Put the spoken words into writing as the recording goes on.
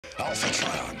Alpha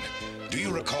Trion, do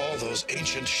you recall those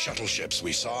ancient shuttle ships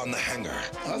we saw in the hangar?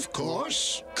 Of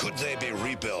course. Could they be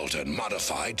rebuilt and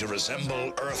modified to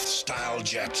resemble Earth-style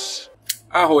jets?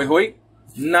 Ahoy hoy!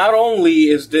 Not only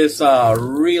is this a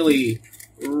really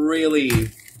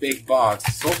big box,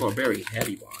 it's also a very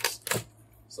heavy box.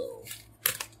 So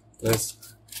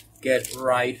let's get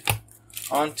right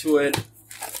onto it.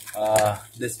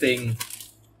 This thing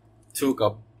took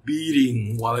a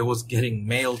beating while it was getting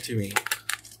mailed to me.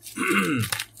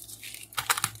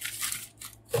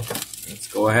 Let's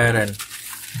go ahead and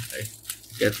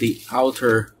get the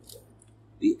outer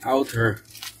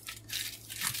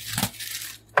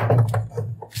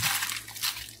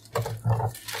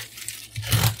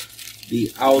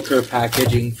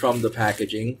packaging from the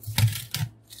packaging.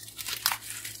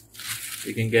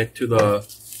 You can get to the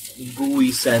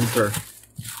gooey center,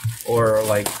 or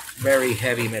like very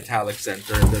heavy metallic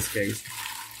center in this case.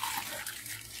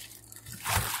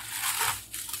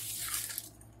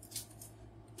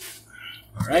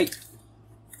 Alright,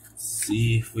 let's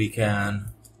see if we can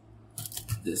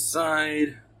this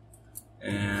side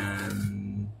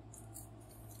and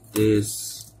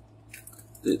this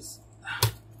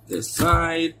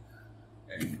side,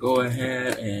 and go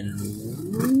ahead and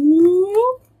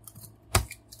whoop.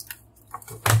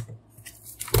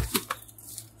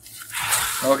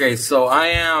 Okay, so I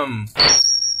am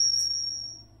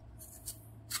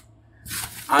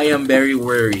very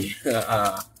wary,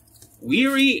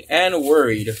 weary and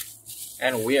worried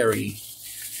and wary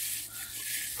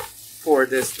for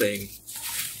this thing.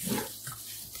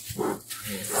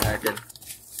 Wait a second.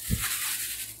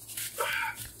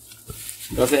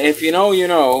 Because if you know, you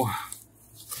know.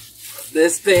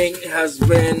 This thing has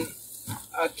been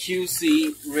a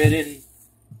QC-ridden,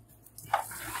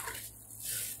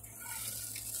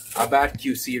 a bad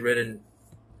QC-ridden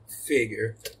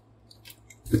figure.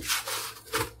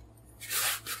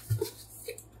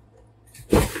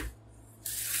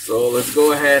 So let's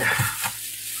go ahead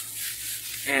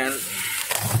and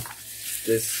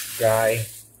this guy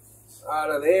out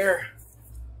of there.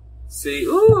 See,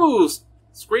 ooh,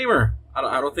 Screamer.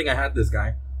 I don't think I had this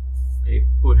guy. I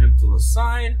put him to the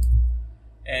side,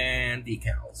 and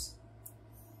decals.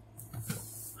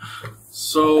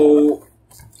 So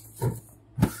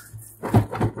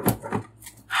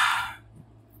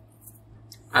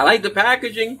I like the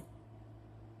packaging.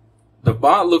 The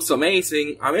bot looks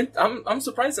amazing. I'm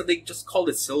surprised that they just called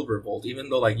it Silverbolt, even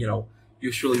though, like, you know,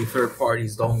 usually third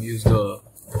parties don't use the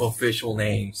official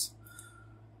names.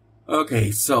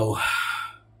 Okay, so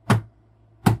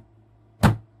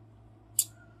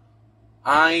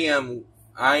I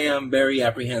am very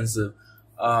apprehensive.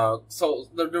 So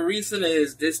the reason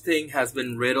is this thing has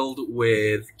been riddled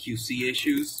with QC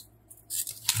issues.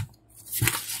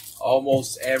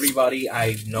 Almost everybody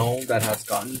I've known that has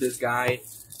gotten this guy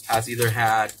has either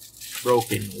had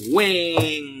broken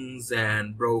wings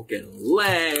and broken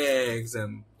legs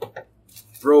and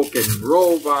broken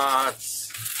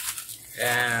robots,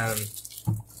 and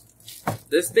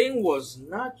this thing was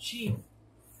not cheap.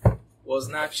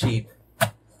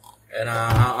 And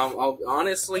I'll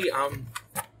honestly,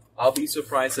 I'll be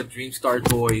surprised if DreamStar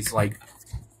Toys like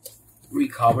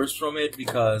recovers from it,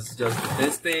 because just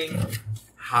this thing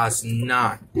has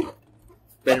not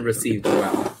been received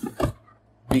well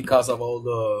because of all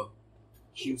the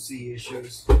QC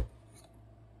issues.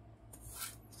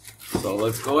 So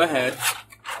let's go ahead.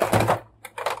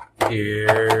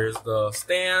 Here's the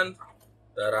stand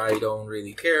that I don't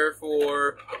really care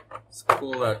for. It's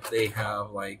cool that they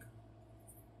have like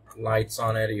lights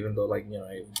on it, even though, like, you know,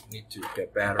 I need to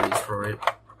get batteries for it.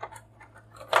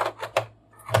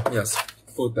 Yes,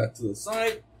 put that to the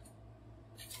side.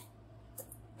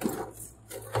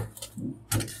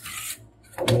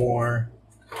 More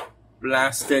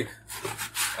plastic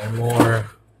and more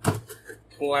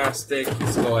plastic.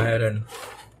 Let's go ahead and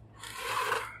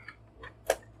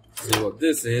see what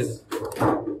this is.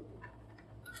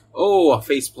 Oh, a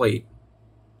faceplate.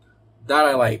 That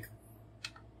I like.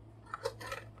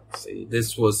 See,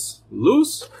 this was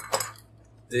loose.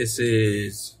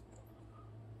 This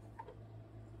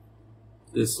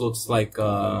looks like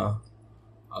a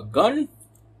gun.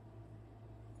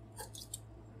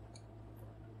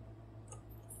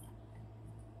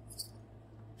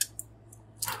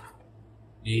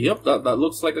 Yep, that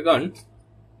looks like a gun,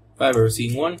 if I've ever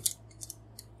seen one.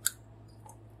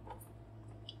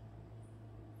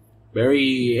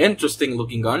 Very interesting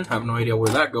looking gun. Have no idea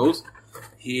where that goes.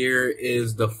 Here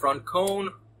is the front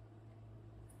cone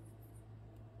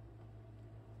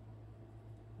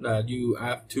that you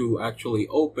have to actually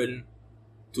open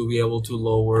to be able to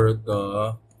lower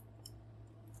the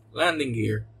landing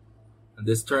gear. And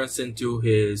this turns into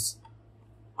his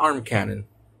arm cannon.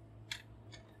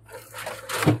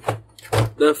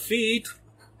 The feat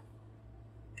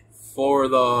for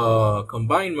the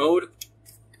combined mode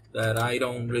that I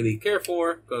don't really care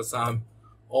for, because I'm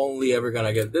only ever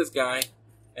gonna get this guy,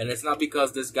 and it's not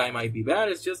because this guy might be bad,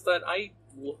 it's just that I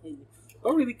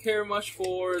don't really care much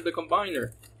for the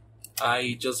combiner.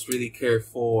 I just really care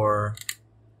for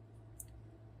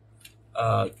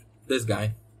this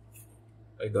guy,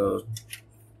 like the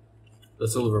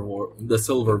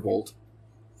Silverbolt.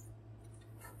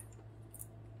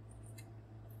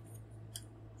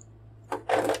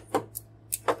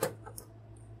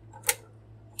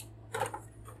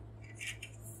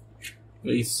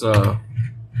 These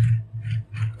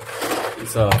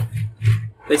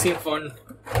they seem fun.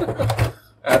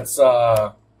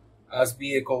 As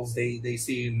vehicles, they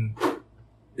seem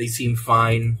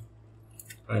fine.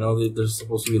 I know that there's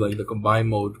supposed to be like the combined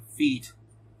mode feat,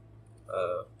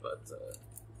 but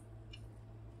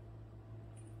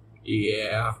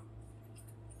yeah.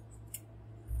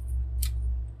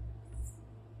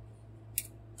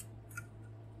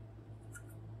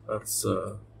 That's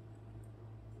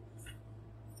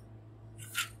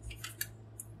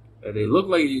they look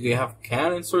like they have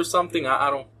cannons or something. I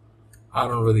don't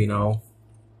really know.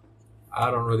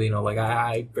 Like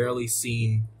I barely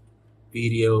seen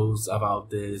videos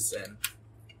about this, and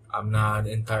I'm not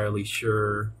entirely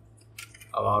sure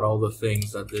about all the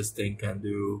things that this thing can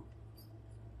do.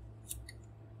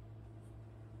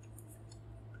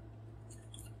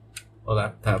 Oh,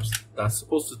 that taps. That's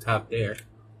supposed to tap there.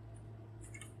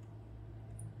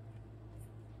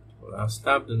 Well, I've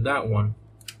tapped in that one.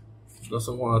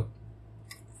 Doesn't want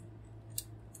to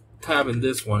tab in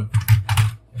this one,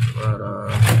 but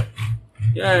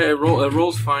yeah, it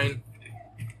rolls fine.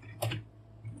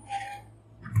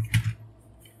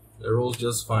 It rolls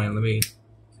just fine. Let me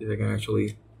see if I can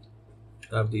actually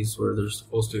tab these where they're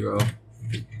supposed to go.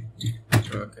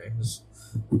 Okay, just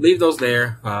leave those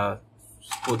there.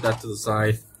 Just put that to the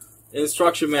side.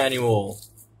 Instruction manual.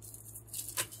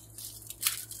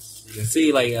 You can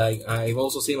see, like I've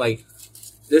also seen like.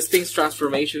 This thing's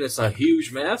transformation is a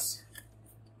huge mess.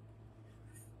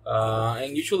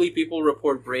 And usually people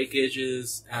report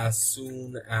breakages as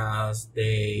soon as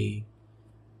they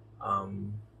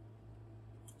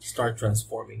start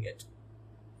transforming it,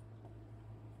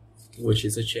 which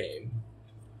is a shame.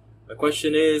 The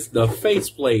question is, the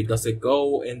faceplate, does it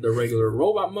go in the regular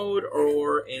robot mode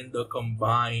or in the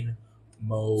combined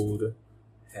mode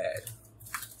head?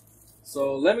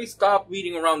 So let me stop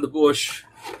beating around the bush.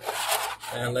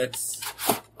 And let's...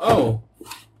 Oh!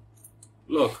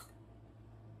 Look.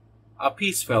 A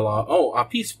piece fell off. Oh, a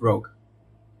piece broke.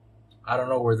 I don't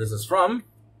know where this is from.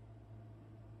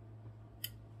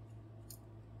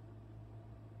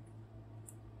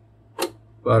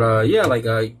 But, yeah, like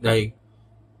a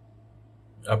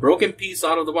broken piece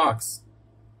out of the box.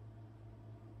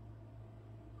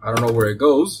 I don't know where it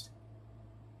goes.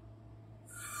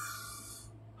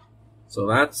 So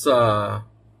that's,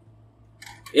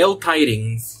 ill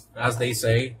tidings, as they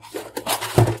say.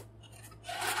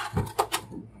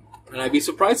 And I'd be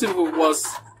surprised if it was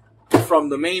from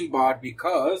the main bot,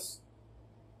 because,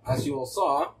 as you all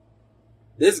saw,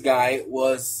 this guy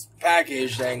was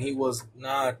packaged and he was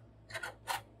not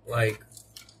like,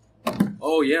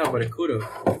 oh yeah, but it could have.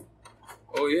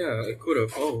 Oh yeah, it could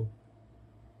have. Oh.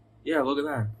 Yeah, look at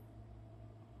that.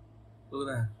 Look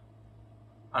at that.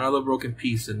 Another broken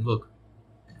piece, and look.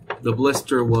 The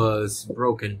blister was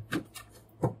broken.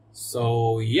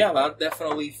 So yeah, that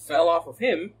definitely fell off of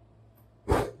him.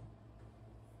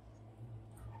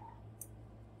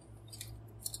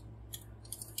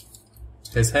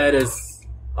 His head is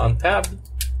untabbed.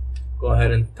 Go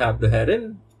ahead and tap the head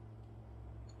in.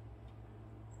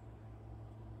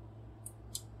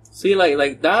 See,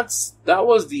 like that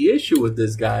was the issue with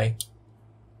this guy.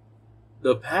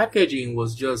 The packaging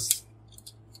was just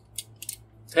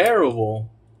terrible.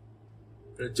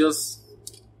 It just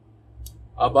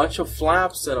a bunch of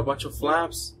flaps and a bunch of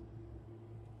flaps.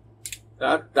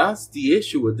 That's the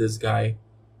issue with this guy.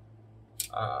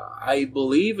 I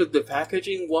believe if the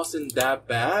packaging wasn't that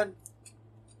bad,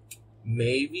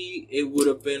 maybe it would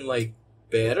have been like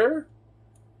better.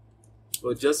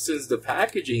 But just since the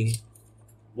packaging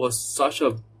was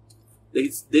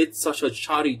they did such a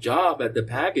shoddy job at the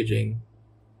packaging.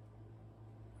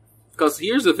 Because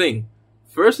here's the thing,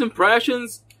 first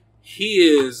impressions, he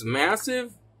is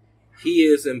massive, he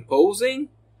is imposing,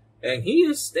 and he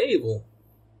is stable.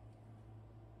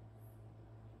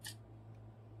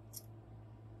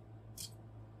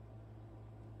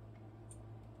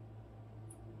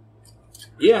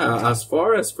 Yeah, as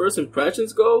far as first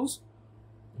impressions goes,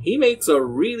 he makes a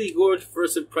really good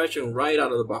first impression right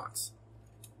out of the box.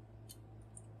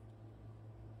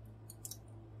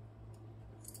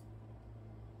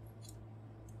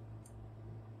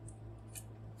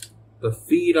 The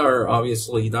feet are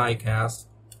obviously die cast.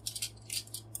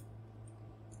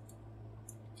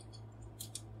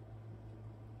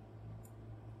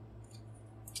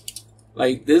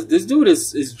 Like this dude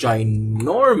is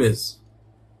ginormous.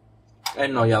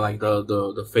 And no, yeah, like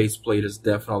the faceplate is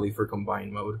definitely for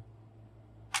combined mode.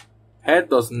 Head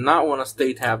does not want to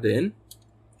stay tabbed in,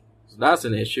 so that's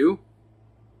an issue.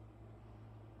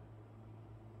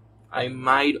 I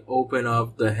might open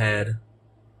up the head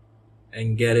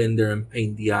and get in there and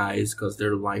paint the eyes because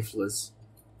they're lifeless.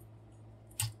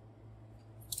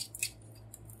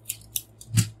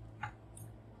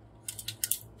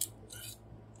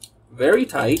 Very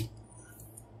tight.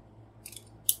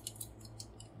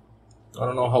 I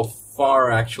don't know how far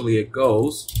actually it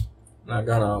goes. Not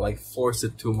gonna like force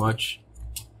it too much.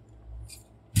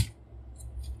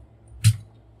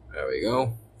 There we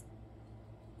go.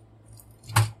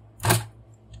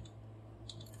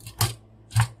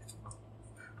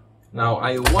 Now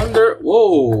I wonder.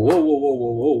 Whoa, whoa, whoa, whoa,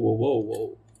 whoa, whoa, whoa, whoa,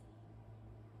 whoa.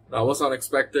 That was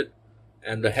unexpected.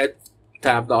 And the head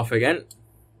tabbed off again.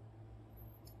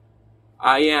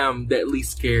 I am deadly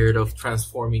scared of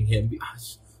transforming him.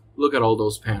 Look at all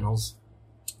those panels.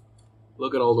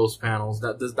 Look at all those panels.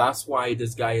 That's why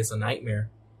this guy is a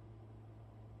nightmare.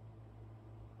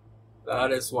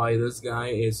 That is why this guy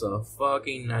is a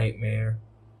fucking nightmare.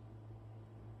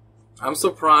 I'm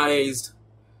surprised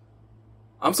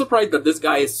that this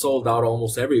guy is sold out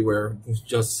almost everywhere.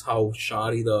 Just how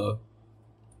shoddy the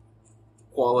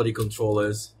quality control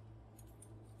is.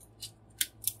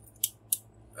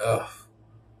 Ugh.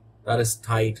 That is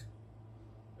tight.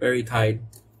 Very tight.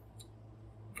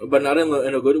 But not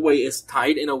in a good way. It's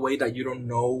tight in a way that you don't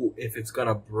know if it's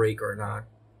gonna break or not.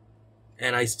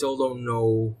 And I still don't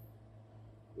know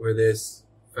where this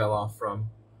fell off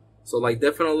from. So like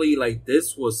definitely like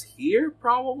this was here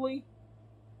probably.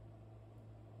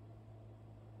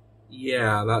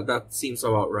 Yeah, that seems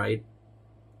about right.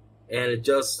 And it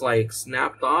just like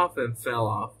snapped off and fell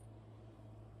off.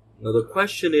 Now the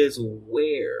question is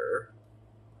where?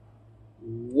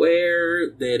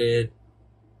 Where did it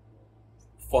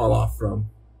fall off from?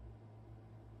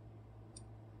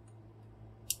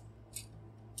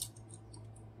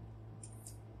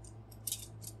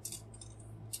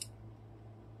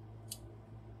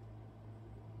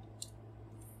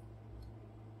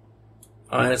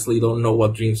 I honestly don't know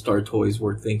what DreamStar Toys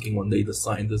were thinking when they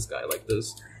designed this guy like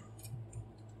this.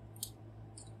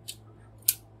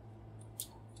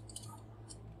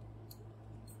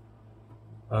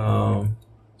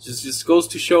 Just goes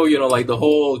to show, you know, like the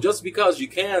whole, just because you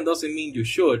can doesn't mean you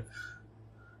should.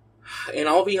 And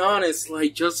I'll be honest,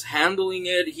 like just handling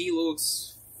it, he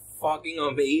looks fucking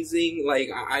amazing. Like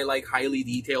I like highly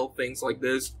detailed things like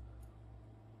this.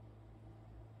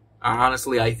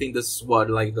 Honestly, I think this is what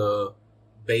like the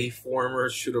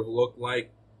Bayformers should have looked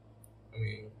like. I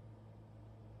mean,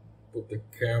 put the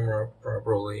camera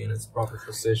properly in its proper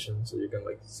position so you can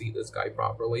like see this guy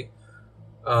properly.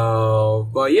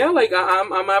 But yeah, like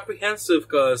I'm apprehensive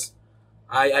because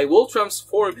I will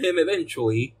transform him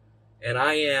eventually, and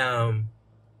I am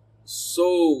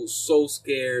so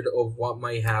scared of what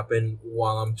might happen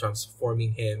while I'm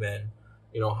transforming him, and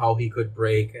you know how he could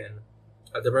break. And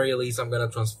at the very least, I'm gonna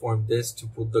transform this to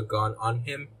put the gun on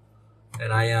him,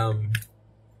 and I am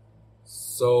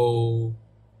so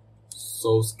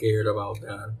scared about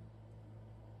that.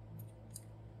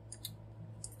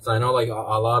 So I know like a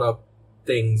lot of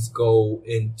things go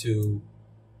into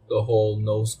the whole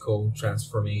nose cone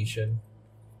transformation.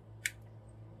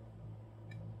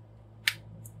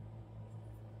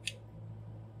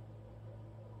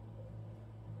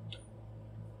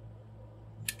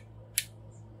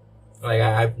 Like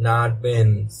I've not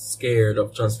been scared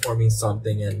of transforming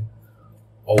something in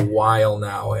a while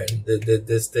now, and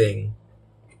this thing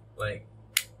like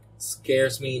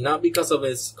scares me not because of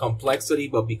its complexity,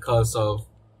 but because of,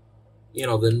 you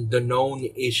know, the known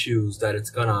issues that it's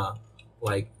gonna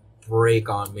like break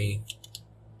on me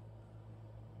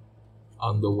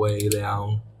on the way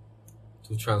down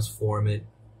to transform it.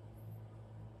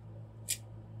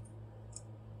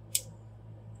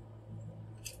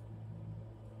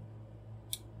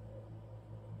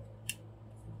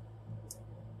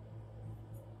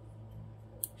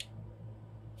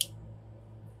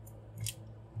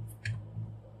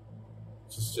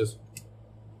 Just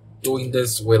doing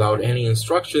this without any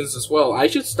instructions as well. I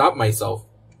should stop myself.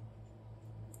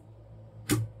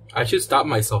 I should stop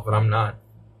myself, but I'm not.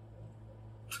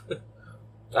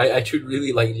 I should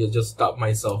really like just stop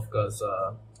myself because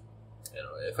you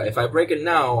know, if I break it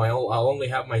now, I'll only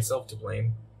have myself to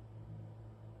blame.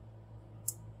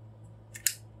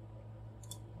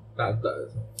 That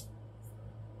does.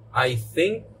 I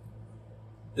think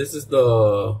this is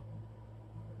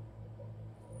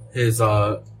his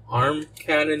arm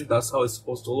cannon. That's how it's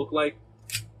supposed to look like.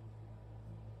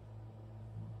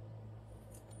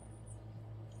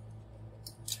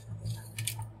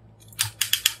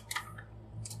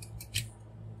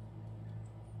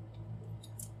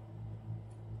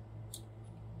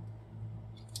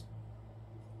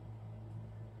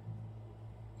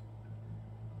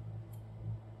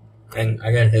 And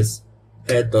again, his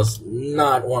head does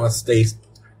not want to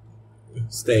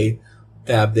stay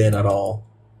tabbed in at all.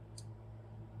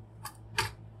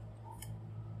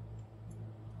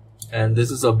 And this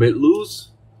is a bit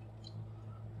loose.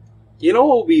 You know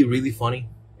what would be really funny?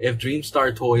 If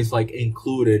DreamStar toys like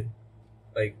included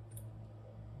like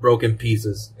broken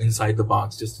pieces inside the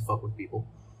box just to fuck with people.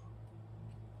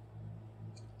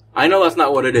 I know that's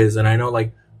not what it is, and I know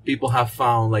like people have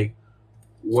found like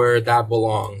where that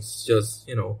belongs. Just,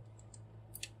 you know,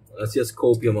 that's just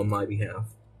copium on my behalf.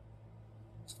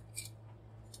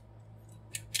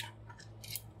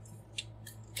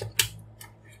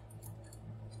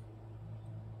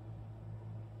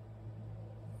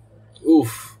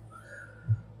 Oof.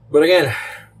 But again,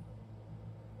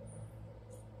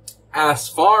 as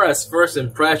far as first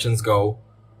impressions go,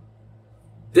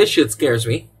 this shit scares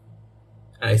me.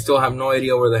 I still have no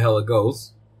idea where the hell it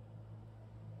goes.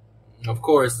 Of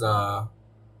course,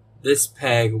 this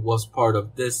peg was part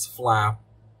of this flap.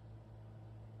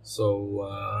 So,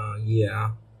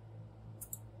 yeah.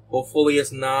 Hopefully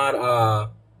it's not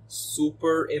a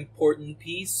super important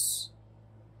piece.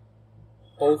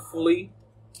 Hopefully.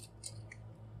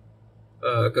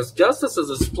 Because just as a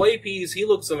display piece, he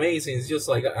looks amazing. It's just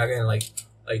like, again, like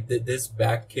this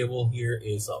back kibble here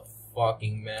is a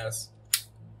fucking mess.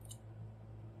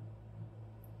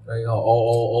 Like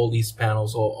all these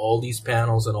panels, all these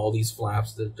panels and all these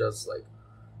flaps, they're just like,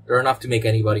 they're enough to make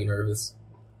anybody nervous.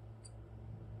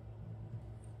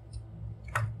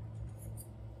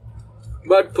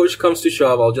 But push comes to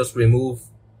shove, I'll just remove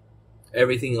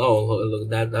everything. Oh,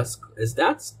 look, is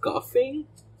that scuffing?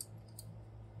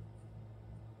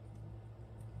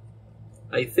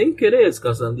 I think it is,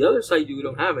 because on the other side you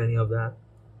don't have any of that.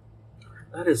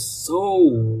 That is so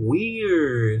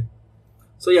weird.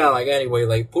 So yeah, like anyway,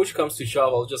 like push comes to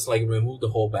shove, I'll just like remove the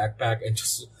whole backpack and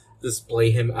just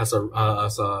display him as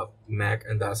a mech,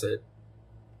 and that's it.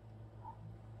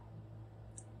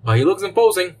 But he looks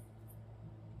imposing.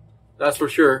 That's for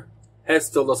sure. Head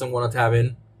still doesn't want to tab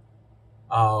in.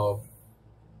 I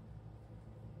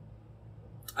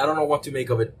don't know what to make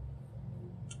of it.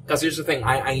 Because here's the thing,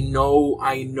 I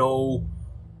know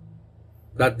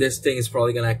that this thing is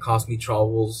probably gonna cause me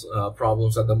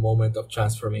problems at the moment of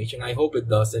transformation. I hope it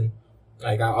doesn't.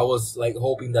 Like I was like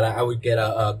hoping that I would get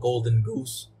a golden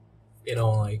goose, you know,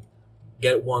 like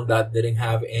get one that didn't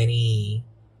have any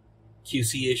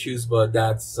QC issues, but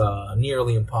that's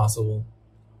nearly impossible.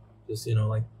 Just, you know,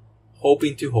 like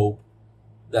hoping to hope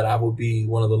that I would be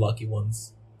one of the lucky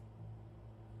ones.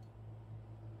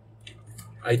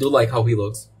 I do like how he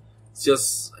looks. It's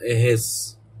just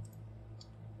his,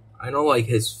 I know like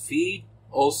his feet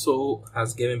also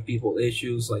has given people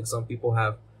issues. Like some people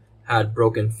have had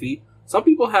broken feet. Some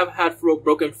people have had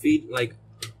broken feet like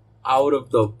out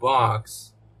of the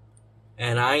box.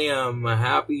 And I am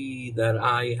happy that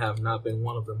I have not been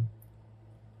one of them.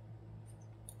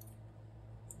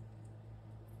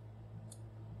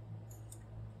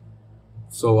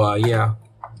 So yeah.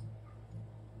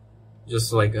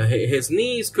 Just like his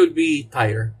knees could be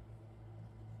tighter.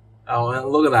 Oh, and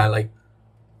look at that! Like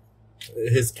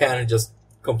his cannon just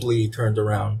completely turned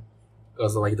around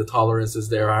because like the tolerances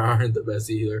there aren't the best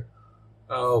either.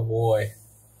 Oh boy!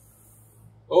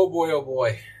 Oh boy! Oh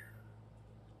boy!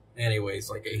 Anyways,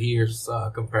 like here's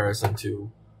a comparison to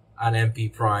an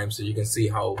MP Prime, so you can see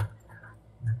how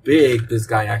big this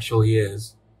guy actually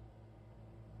is.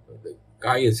 The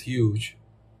guy is huge.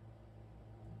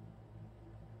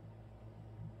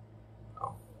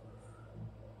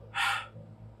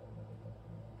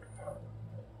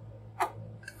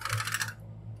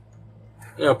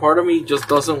 Yeah, part of me just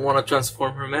doesn't want to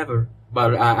transform him ever,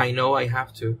 but I know I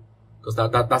have to, because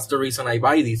that's the reason I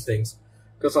buy these things,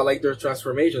 because I like their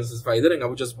transformations. If I didn't, I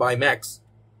would just buy mechs.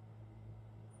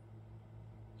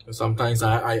 And sometimes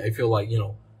I feel like, you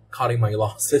know, cutting my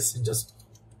losses and just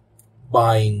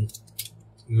buying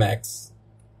mechs.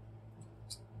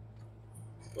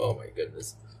 Oh my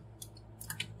goodness,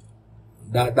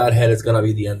 that head is gonna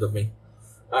be the end of me.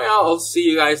 Alright, I'll see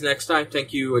you guys next time.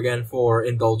 Thank you again for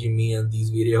indulging me in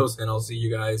these videos, and I'll see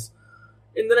you guys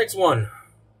in the next one.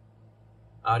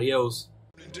 Adios.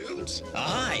 Dudes.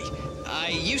 Hi. I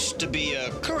used to be a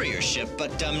courier ship,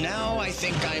 but now I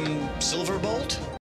think I'm Silverbolt.